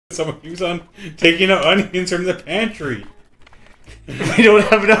Someone keeps on taking out onions from the pantry. We don't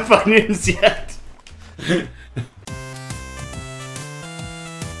have enough onions yet.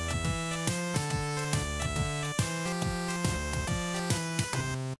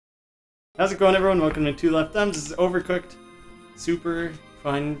 How's it going, everyone? Welcome to Two Left Thumbs. This is Overcooked. Super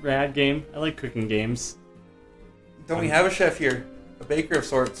fun, rad game. I like cooking games. Don't we have a chef here? A baker of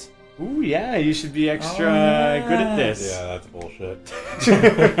sorts. Ooh, yeah, you should be extra good at this. Yeah, that's bullshit.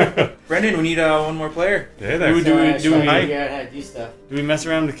 Brendan, we need one more player. Hey Do there. we figure out how to do stuff. do we mess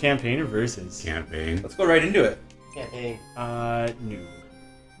around with campaign or versus? Campaign. Let's go right into it. Campaign. No.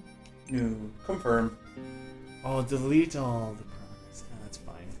 No, confirm. Oh, delete all the progress. Oh, that's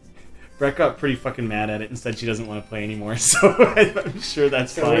fine. Brett got pretty fucking mad at it and said she doesn't want to play anymore, so I'm sure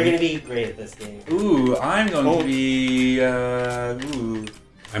that's So fine. we're gonna be great at this game. Ooh, I'm going to be. Ooh.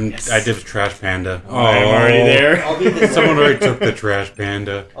 Yes. I did Trash Panda. Oh, I'm already there. I'll be the nerd. Someone already took the Trash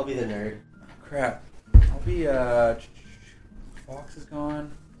Panda. I'll be the nerd. Crap. I'll be. Fox is gone.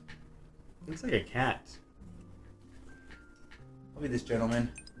 Looks like a cat. I'll be this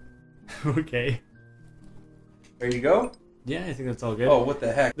gentleman. Okay. Ready to go? Yeah, I think that's all good. Oh, what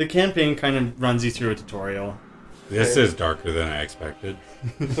the heck? The campaign kind of runs you through a tutorial. This is darker than I expected.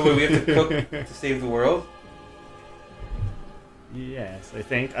 So wait, we have to cook to save the world? Yes, I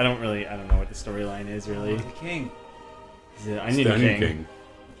think. I don't know what the storyline is, really. The king. I need a king.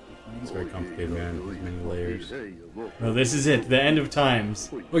 It's very complicated, man. There's many layers. Well, this is it. The end of times.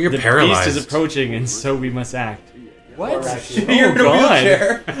 Well, you're The paralyzed. beast is approaching, and so we must act. Or What? raccoon. You're Oh, in a God.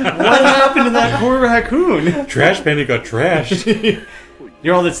 wheelchair. What happened to that poor raccoon? Trash Panda got trashed.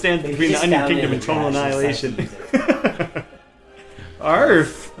 You're all that stands They between the just Onion found it Kingdom in and the total trash and annihilation. decided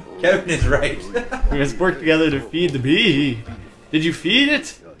Arf! Kevin is right. We must work together to feed the bee. Did you feed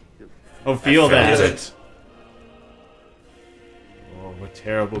it? Oh, feel that. Felt it. Oh, what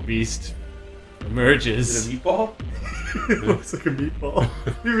terrible beast Is emerges. it a meatball? It looks like a meatball.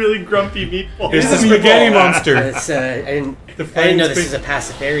 A really grumpy meatball. Here's the spaghetti monster. It's, I didn't know this is a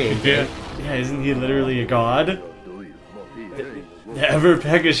pacifarian game. Yeah, isn't he literally a god? The ever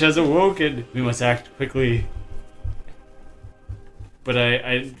peckish has awoken. We must act quickly. But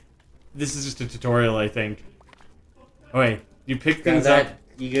this is just a tutorial, I think. Oh wait, you pick Grab things up. that.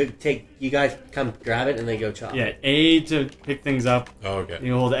 You guys come grab it and then go chop. Yeah, A to pick things up. Oh, okay.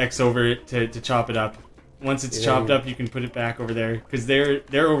 You hold X over it to chop it up. Once it's chopped up, you can put it back over there because they're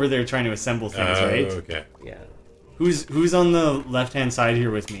over there trying to assemble things, right? Okay. Yeah. Who's on the left hand side here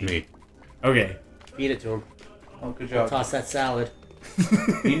with me? Me. Okay. Feed it to him. Oh, good job. Toss that salad.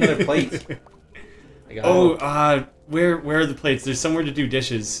 Need another plate. I got Oh, where are the plates? There's somewhere to do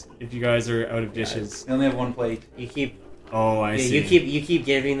dishes if you guys are out of dishes. I only have one plate. You keep. Oh, I see. You keep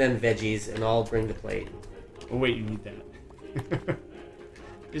giving them veggies, and I'll bring the plate. Oh wait, you need that.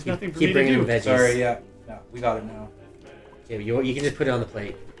 There's nothing for Keep me to bringing do. them veggies. Sorry, yeah. No, we got it now. Okay, you can just put it on the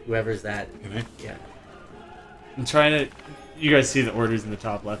plate. Whoever's that. Can I? Yeah. I'm trying to. You guys see the orders in the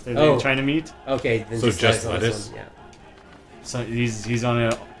top left? Are they Oh. trying to meet? Okay, then So just just on this lettuce? one, Yeah. So he's on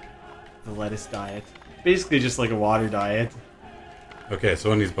the lettuce diet. Basically, just like a water diet. Okay, so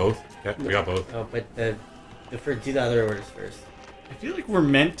one needs both. Yeah, we got both. Oh, but do the other orders first. I feel like we're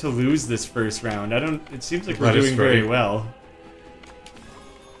meant to lose this first round. It seems like we're Lettuce doing very ready. well.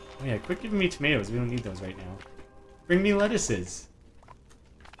 Oh yeah, quit giving me tomatoes. We don't need those right now. Bring me lettuces.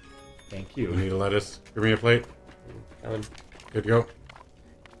 Thank You you. need a lettuce. Bring me a plate. Coming. Good to go.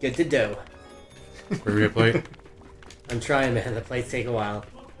 Good to do. Bring me a plate. I'm trying, man. The plates take a while.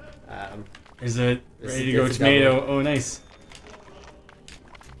 Is it This ready is- to go it's a tomato? double. Oh, nice.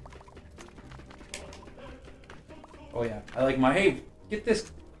 Oh, yeah. I like my. Hey, get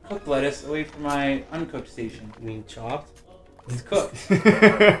this cooked lettuce away from my uncooked station. You mean chopped? It's cooked.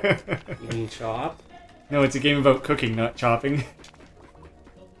 You mean chopped? No, it's a game about cooking, not chopping.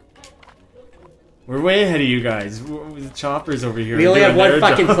 We're way ahead of you guys. The choppers over here. We are only have doing one their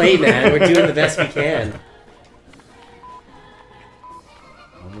fucking job. plate, man. We're doing the best we can.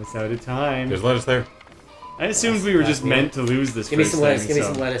 Almost out of time. There's lettuce there. I assumed we were just Last meant to lose this Give me first some lettuce. thing, Give me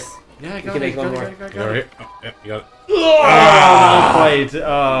so- some lettuce. Yeah, I We got can it. make one got more. it, got it, You got got it. it? Oh, yeah, you got it. Oh, not quite.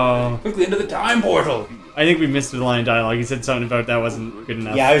 Oh. Quickly into the time portal. I think we missed the line of dialogue. He said something about that wasn't good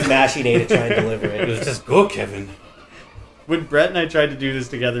enough. Yeah, I was mashing A to try and deliver it. Just go, Kevin. When Brett and I tried to do this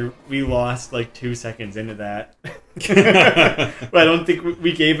together, we lost like 2 seconds into that. But I don't think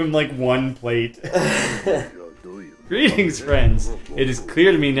we gave him like one plate. Greetings, friends. It is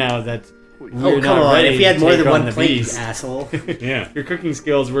clear to me now that we're Oh, come not on. ready If you had to more take than on one the plate, you beast. asshole. Yeah. Your cooking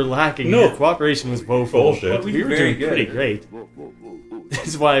skills were lacking. No. Your cooperation was woeful. Bullshit. We were Very doing good. pretty great. This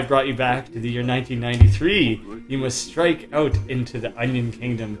is why I brought you back to the year 1993. You must strike out into the Onion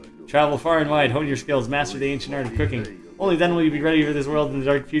Kingdom. Travel far and wide, hone your skills, master the ancient art of cooking. Only then will you be ready for this world in the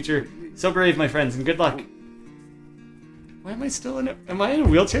dark future. So brave, my friends, and good luck. Why am I still in am I in a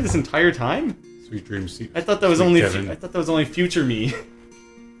wheelchair this entire time? Sweet dreams. I thought that was only future me.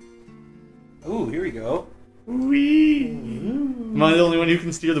 Ooh, here we go. Wee. Am I the only one who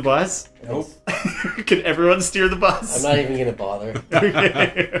can steer the bus? Nope. Can everyone steer the bus? I'm not even gonna bother.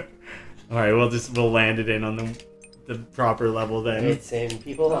 Okay. All right, we'll land it in on the proper level then. Right, same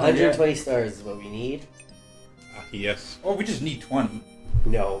people. 120 stars is what we need. Yes. Or we just need 20.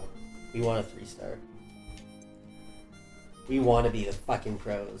 No, we want a 3-star. We want to be the fucking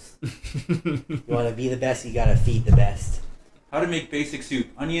pros. You want to be the best, you gotta feed the best. How to make basic soup.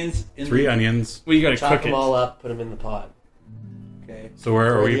 Onions in 3 onions. Well, you gotta Chop cook them it. all up, put them in the pot. Okay. So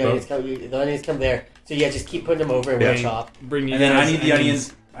where are we the onions both? come, the onions come there. So yeah, just keep putting them over and we'll chop. Bring you And then I guys need the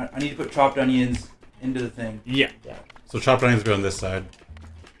onions. I need to put chopped onions into the thing. Yeah. So chopped onions go on this side.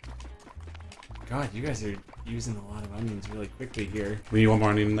 God, you guys are using a lot of onions really quickly here. We need one more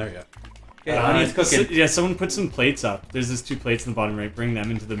onion in there, yeah. Okay, onions cooking. Yeah, someone put some plates up. There's these 2 plates in the bottom right. Bring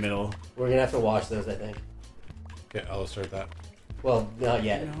them into the middle. We're gonna have to wash those, I think. Okay, I'll start that. Well, not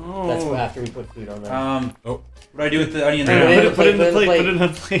yet. No. That's after we put food on them. What do I do with the onions? Put it in the plate. Put it in the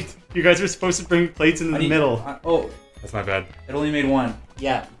plate. You guys are supposed to bring plates into the middle. That's my bad. It only made 1.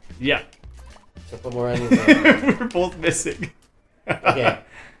 Yeah. Yeah. So put more onions in. We're both missing. Okay.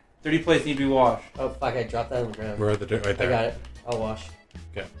 30 plates need to be washed. Oh fuck, I dropped that on the ground. Where are the dirt? Right there. I got it. I'll wash.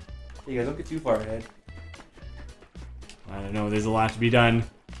 Okay. You guys don't get too far ahead. I don't know. There's a lot to be done.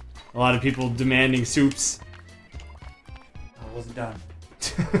 A lot of people demanding soups. I wasn't done.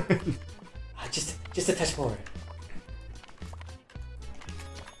 Just a touch more.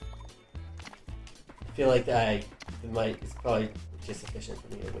 I feel like it's probably just sufficient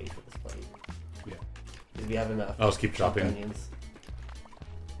for me to wait for this plate. Yeah. Because we have enough. I'll just keep chopped chopping. onions.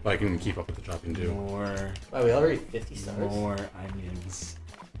 I can keep up with the chopping too. More. Wow, we already 50 stars. More onions.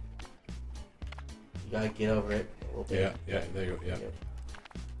 You gotta get over it a little bit. Yeah, there you go, yeah. Yep.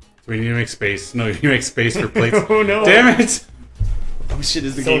 So we need to make space. No, you need to make space for plates. Oh no! Damn it! Oh shit,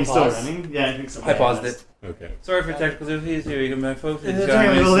 is the Someone game still pause. running? Yeah, I think so. I paused it. Okay. Sorry for technical difficulties. Here we go, my folks. Wait, wait.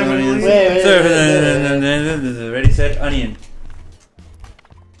 Ready, set, onion.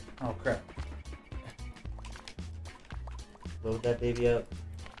 Oh crap. Load that baby up.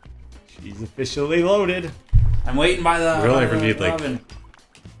 She's officially loaded. I'm waiting by the We only ever need like oven.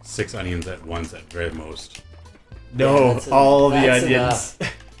 6 onions at once at very most. No, that's all the that's onions.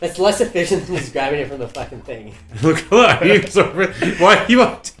 That's less efficient than just grabbing it from the fucking thing. Look, onions over. Why you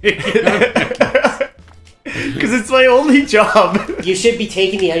want to take it? Because it's my only job. You should be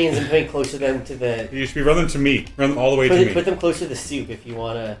taking the onions and putting closer them to the. You should be running to me. Run them all the way to me. Put them closer to the soup if you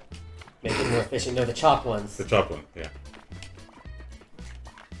want to make it more efficient. No, the chopped ones. The chopped one, yeah.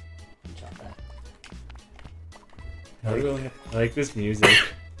 Chop that. I like this music.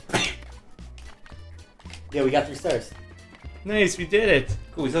 Yeah, we got 3 stars. Nice, we did it.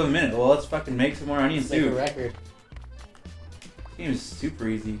 Cool, we still have a minute. Well, let's fucking make some more onion It's like a soup. record. This game is super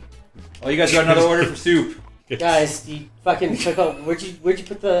easy. Oh, you guys got another order for soup. Guys, you fucking took out. Where'd you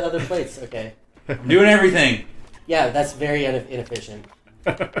put the other plates? Okay. I'm doing everything. Yeah, that's very inefficient.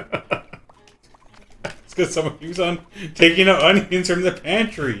 It's because someone keeps on taking out onions from the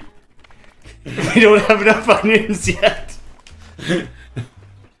pantry. We don't have enough onions yet.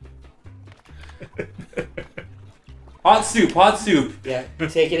 Hot soup, hot soup. Yeah,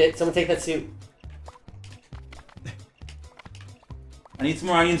 take it. Someone take that soup. I need some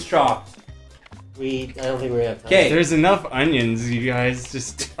more onions chopped. I don't think we're gonna have time. Okay. There's enough onions. You guys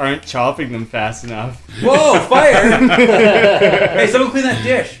just aren't chopping them fast enough. Whoa, fire! Hey, someone clean that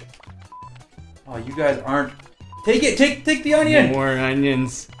dish. Oh, you guys aren't. Take it, take the onion. More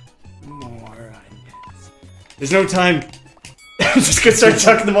onions. More onions. There's no time. I'm just gonna start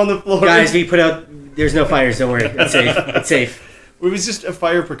chucking them on the floor. Guys, we put out. There's no fires. Don't worry. It's safe. It's safe. It was just a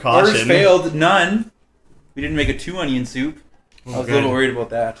fire precaution. Orders failed, none. We didn't make a 2 onion soup. I was a little worried about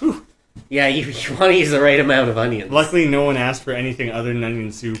that. Whew. Yeah, you want to use the right amount of onions. Luckily, no one asked for anything other than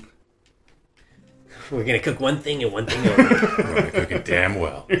onion soup. We're gonna cook one thing and one thing only. We're going to cook it damn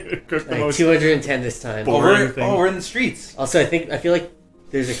well. Cook the Like most 210 this time. Oh, boring thing. we're in the streets. Also, I feel like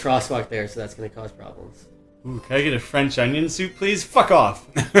there's a crosswalk there, so that's gonna cause problems. Ooh, can I get a French onion soup, please? Fuck off.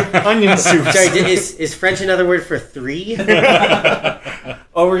 Onion soup. Sorry, is French another word for 3?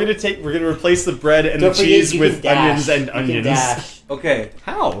 Oh, we're gonna replace the bread and Don't the forget, cheese you with can onions dash. and You can onions. dash. Okay.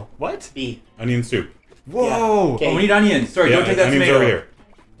 How? What? B. Onion soup. Whoa. Yeah. Okay. Oh, we need onions. Sorry, Yeah, don't take that onions tomato. over here.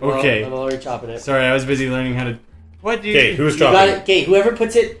 Well, Okay. I'm already chopping it. Sorry, I was busy learning how to What do you? Okay, who's You got dropping? it. Okay, whoever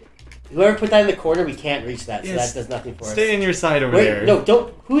put that in the corner, we can't reach that, so Yes. that does nothing for us. Stay on your side over Wait, there. no,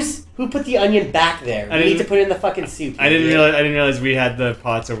 don't. Who put the onion back there? I We need didn't- to put it in the fucking soup. I didn't idiot. realize we had the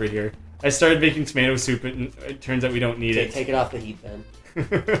pots over here. I started making tomato soup, and it turns out we don't need Okay, it. take it off the heat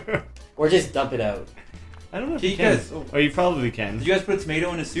then, or just dump it out. I don't know if Okay, you you can. guys- Oh, you probably can. Did you guys put a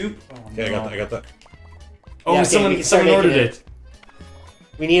tomato in a soup? Oh, Okay, I got that. Oh, Yeah, okay, we someone can start ordered making it.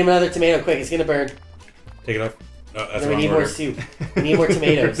 We need another tomato, quick! It's gonna burn. Take it off. No, that's Then we wrong need more order. soup. We need more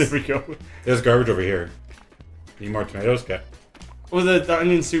tomatoes. There we go. There's garbage over here. Need more tomatoes? Okay. Oh, the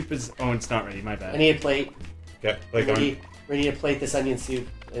onion soup is. Oh, it's not ready. My bad. I need a plate. Okay, plate We going. need to plate this onion soup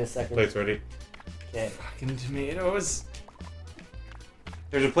in a second. Plate's ready. Okay, Fucking tomatoes.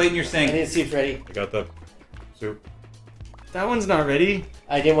 There's a plate in your sink. onion soup's ready. I got the soup. That one's not ready.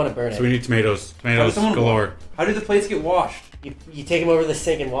 I didn't want to burn it. So we need tomatoes. How Tomatoes does someone galore. How did the plates get washed? You take them over to the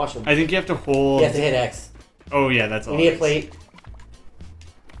sink and wash them. I think you have to hold. You have to hit X. Oh yeah, that's all. We need it a is. plate.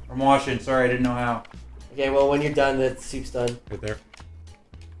 I'm washing. Sorry, I didn't know how. Okay, well when you're done, the soup's done. Right there.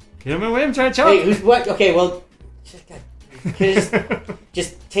 Get out of my way! I'm trying to chop. Hey, who's what? Okay, well, God, can you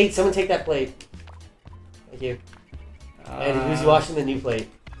just take that plate. Thank you. And who's washing the new plate?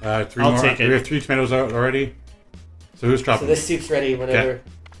 Three I'll more. take it. We have 3 tomatoes out already. So who's So chopping? this soup's ready whenever.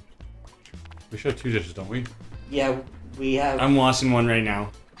 We should have 2 dishes, don't we? Yeah, we have. I'm washing one right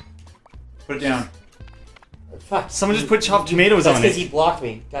now. Put it down. Fuck. Someone just put chopped tomatoes That's on because it. he blocked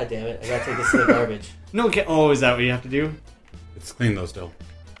me. God damn it! I gotta take this to the garbage. No, okay. Oh, is that what you have to do? It's clean though still.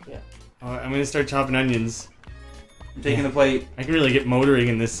 Oh, I'm gonna start chopping onions. I'm taking the plate. I can really get motoring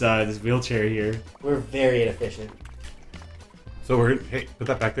in this this wheelchair here. We're very inefficient. So hey, put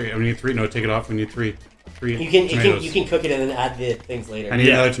that back there. We need 3. No, take it off. We need 3. 3 You can cook it and then add the things later. I need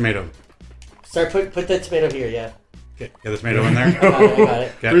Yeah. another tomato. Put the tomato here. Yeah. Okay, get the tomato in there. I got it. I got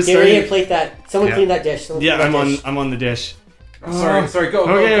it. Okay. We're Get ready starting. to plate that. Someone Yeah. clean that dish. Someone Yeah, clean that dish. I'm on the dish. Sorry. Go,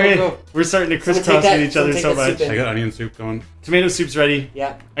 Okay. go. We're starting to Someone crisscross take that- with each other someone so take that much. soup in. I got onion soup going. Tomato soup's ready.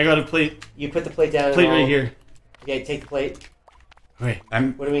 Yeah. I got a plate. You put the plate down. and Plate I'll- right here. Okay, take the plate. Okay.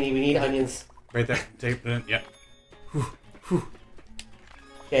 I'm What do we need? We need onions. right there. Take it in. Yeah.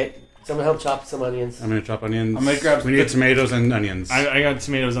 Okay, someone help chop some onions. I'm gonna chop onions. I'm gonna grab We need tomatoes and onions. I got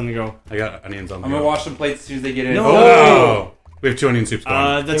tomatoes on the go. I got onions on the I'm gonna go. wash some plates as soon as they get in. No. Oh! We have 2 onion soups going.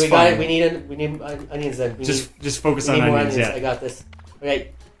 Okay, That's we got fine. it. We need onions then. We Just focus need on more onions. onions. I Yeah. got this. Okay,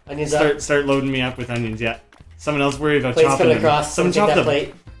 onions up. Start loading me up with onions. Yeah. Someone else worry about Plate's chopping coming them. across. Someone Someone chop take them.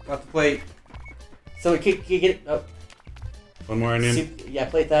 that plate. Got the plate. Someone can you get it? Oh, 1 more onion. soup. Yeah,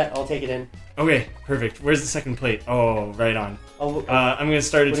 plate that. I'll take it in. Okay, perfect. Where's the second plate? Oh, right on. Oh, I'm gonna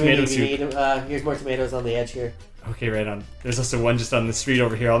start a what do we tomato need? soup. We need, here's more tomatoes on the edge here. Okay, right on. There's also one just on the street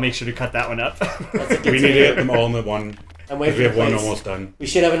over here. I'll make sure to cut that one up. That's a good We need to tomato. get them all in the one. I'm Because waiting we for have the one plates. almost done. We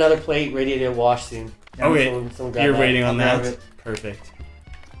should have another plate ready to wash soon. Yeah, Okay. Someone grab You're that. waiting on I'll grab that. it. Perfect.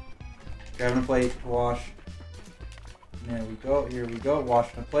 Grabbing a plate to wash. There we go. Here we go.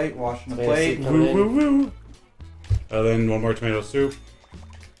 Washing a plate. Washing a Tomato plate. soup. Coming Woo in. woo woo. Then 1 more tomato soup.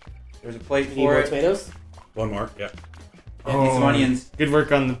 There's a plate We need for more it. tomatoes. 1 more. Yeah. And need some onions. Good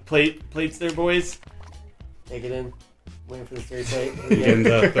work on the plates there, boys. Take it in. Waiting for the third plate. Getting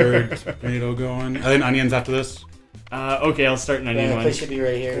the 3rd tomato going. And then onions after this. Okay, I'll start an Yeah, onion the one. plate should be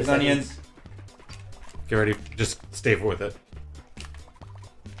right here. in a There's second. onions. Get ready. Just stay with it.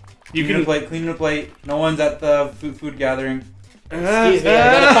 You Cleaning a can. plate. Cleaning a plate. No one's at the food gathering. Excuse me,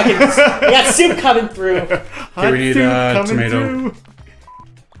 I got a fucking. We got soup coming through. Hot we need, soup coming tomato. through.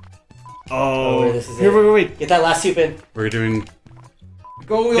 Oh, this is here, it. wait. Get that last soup in. We're doing.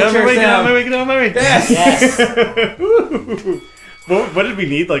 Go Get out of my wheelchair way, get out of my Sam. way, get out of my way. Yes. Yes. Woo. What did we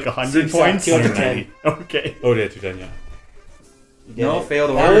need? Like 100 Soup points? 210. Okay. Oh, yeah, 210, yeah. You did No, it. failed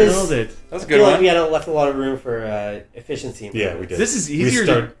That order. was- Nailed it. That was a I good feel like one. we had left a lot of room for efficiency. Yeah, we did. This is easier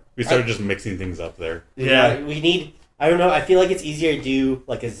to- We started just mixing things up there. Yeah. We need. I don't know. I feel like it's easier to do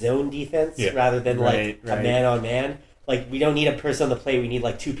like a zone defense Yeah. rather than like Right, a right. man on man. Like we don't need a person on the plate. We need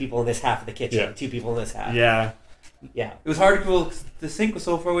like 2 people in this half of the kitchen. Yeah. 2 people in this half. Yeah. Yeah. It was hard because the sink was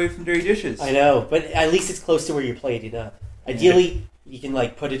so far away from dirty dishes. I know, but at least it's close to where you're plating up. Ideally, you can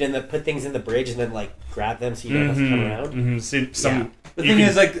like put things in the bridge and then like grab them so you don't have to come around. Mm-hmm. So, some, The you thing can-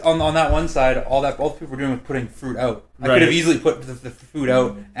 is, like on that one side, all people were doing was putting fruit out. I Right. could have easily put the food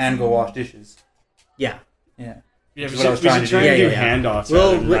out and go wash dishes. Yeah. Yeah. Yeah, Which we is what I was should trying to try do. and do Yeah, yeah. handoffs.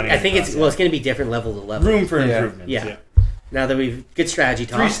 Well, rather than running I think across. it's going to be different level to level. room for Yeah. improvement. Yeah. Now that we've good strategy,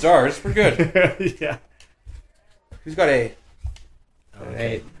 Tom. 3 stars. We're good. Yeah. Who's got A?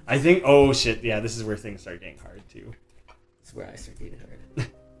 Right. I think. Oh shit! Yeah, this is where things start getting hard too. That's where I start getting hard.